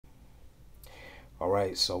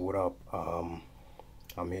Alright, so what up?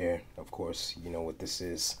 I'm here. Of course, you know what this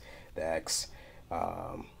is, the X.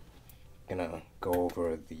 Um, gonna go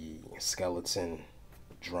over the skeleton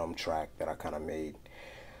drum track that I kind of made.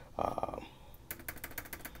 Um,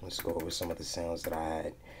 let's go over some of the sounds that I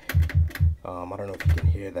had. I don't know if you can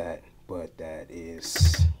hear that, but that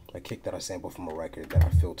is a kick that I sampled from a record that I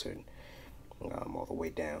filtered all the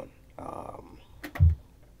way down.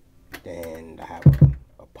 And I have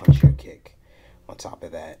a punchier kick on top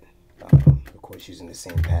of that. Of course, using the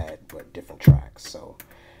same pad but different tracks. So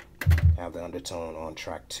I have the undertone on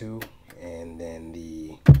track 2, and then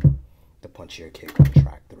the punchier kick on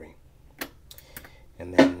track 3.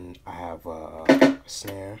 And then I have a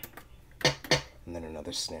snare, and then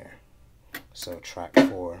another snare. So track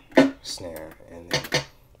 4, snare, and then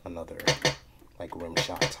another like rim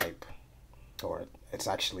shot type, or it's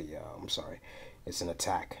actually I'm sorry, it's an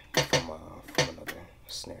attack from another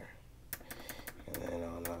snare. And then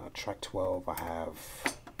on track 12, I have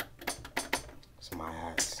some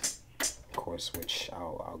hi-hats, of course, which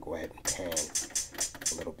I'll go ahead and pan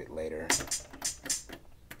a little bit later.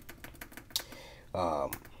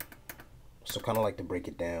 So kind of like to break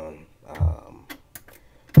it down.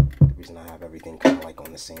 The reason I have everything kind of like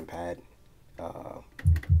on the same pad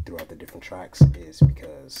throughout the different tracks is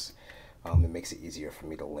because it makes it easier for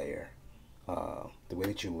me to layer. The way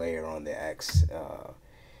that you layer on the X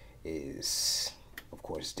is, of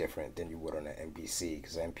course, different than you would on an MPC,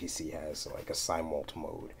 because MPC has like a simult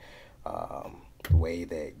mode. The way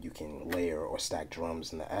that you can layer or stack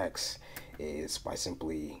drums in the X is by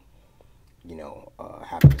simply,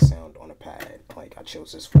 having the sound on a pad. Like I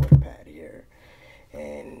chose this for the pad here,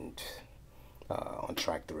 and on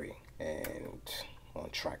track 3, and on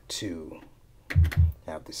track 2,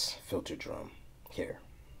 I have this filter drum here.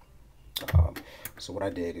 So what I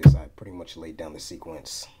did is I pretty much laid down the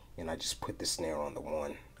sequence, and I just put the snare on the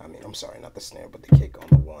 1. I'm sorry, not the snare, but the kick on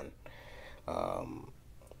the 1.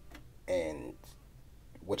 And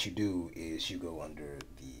what you do is you go under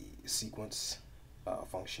the sequence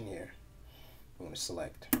function here. I'm going to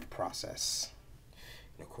select process.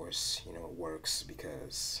 And of course, it works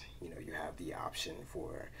because, you have the option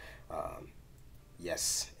for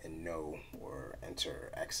yes and no, or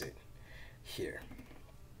enter, exit here.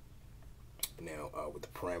 Now, with the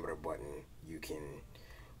parameter button, you can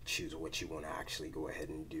choose what you want to actually go ahead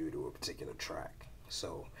and do to a particular track.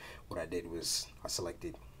 So what I did was I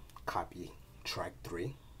selected copy track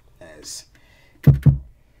 3, as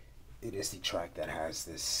it is the track that has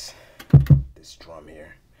this drum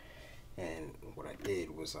here. And what I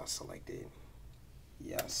did was I selected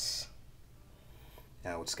yes.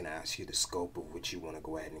 Now it's going to ask you the scope of which you want to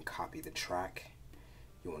go ahead and copy the track.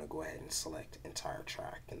 You want to go ahead and select entire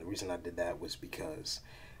track. And the reason I did that was because,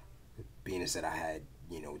 being as that I had,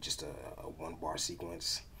 just a 1-bar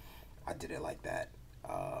sequence, I did it like that,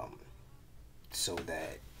 so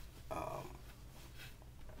that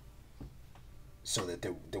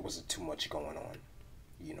there wasn't too much going on.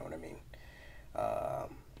 You know what I mean?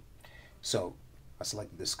 So I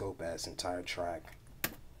selected the scope as entire track,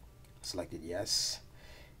 selected yes,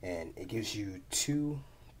 and it gives you 2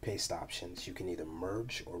 paste options. You can either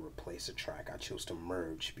merge or replace a track. I chose to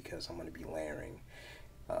merge because I'm going to be layering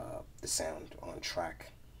the sound on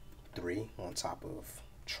track 3 on top of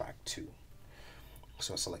track 2.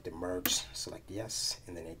 So I selected merge, select yes,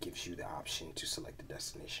 and then it gives you the option to select the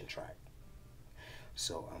destination track.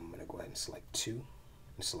 So I'm going to go ahead and select 2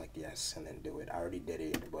 and select yes, and then do it. I already did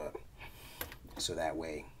it, but so that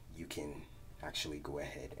way you can actually go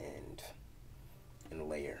ahead and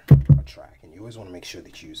layer a track. And you always want to make sure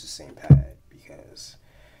that you use the same pad, because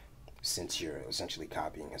since you're essentially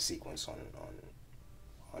copying a sequence on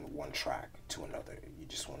one track to another, you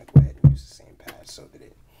just want to go ahead and use the same pad so that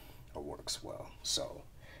it works well. So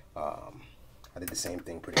I did the same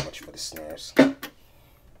thing pretty much for the snares.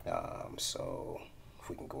 So if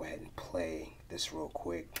we can go ahead and play this real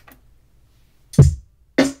quick.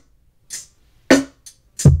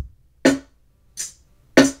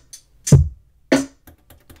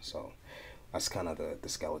 So that's kind of the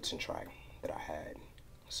skeleton track that I had.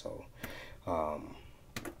 So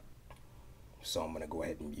so I'm going to go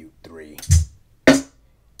ahead and mute 3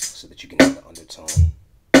 so that you can hear the undertone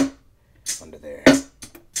under there.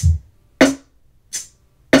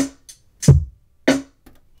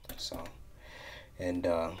 So, and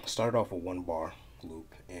started off a 1-bar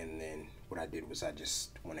loop, and then what I did was I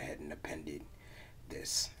just went ahead and appended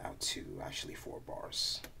this out to actually 4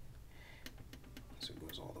 bars. So it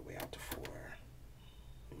goes all the way out to 4.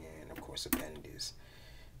 And of course, append is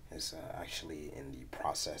actually in the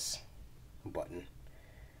process button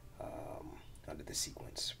under the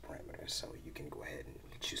sequence parameter. So you can go ahead and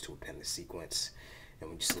choose to append the sequence, and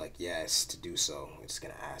when you select yes to do so, it's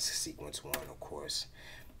going to ask sequence 1, of course,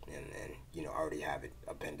 and then I already have it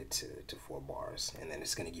appended to 4 bars, and then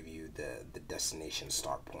it's going to give you the destination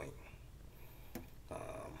start point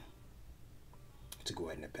to go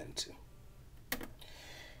ahead and append to.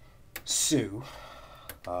 So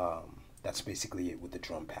that's basically it with the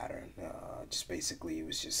drum pattern. Just basically it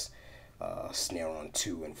was just snare on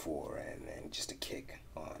 2 and 4, and then just a kick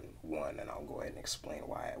on 1, and I'll go ahead and explain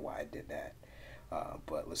why I did that.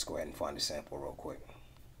 But let's go ahead and find a sample real quick.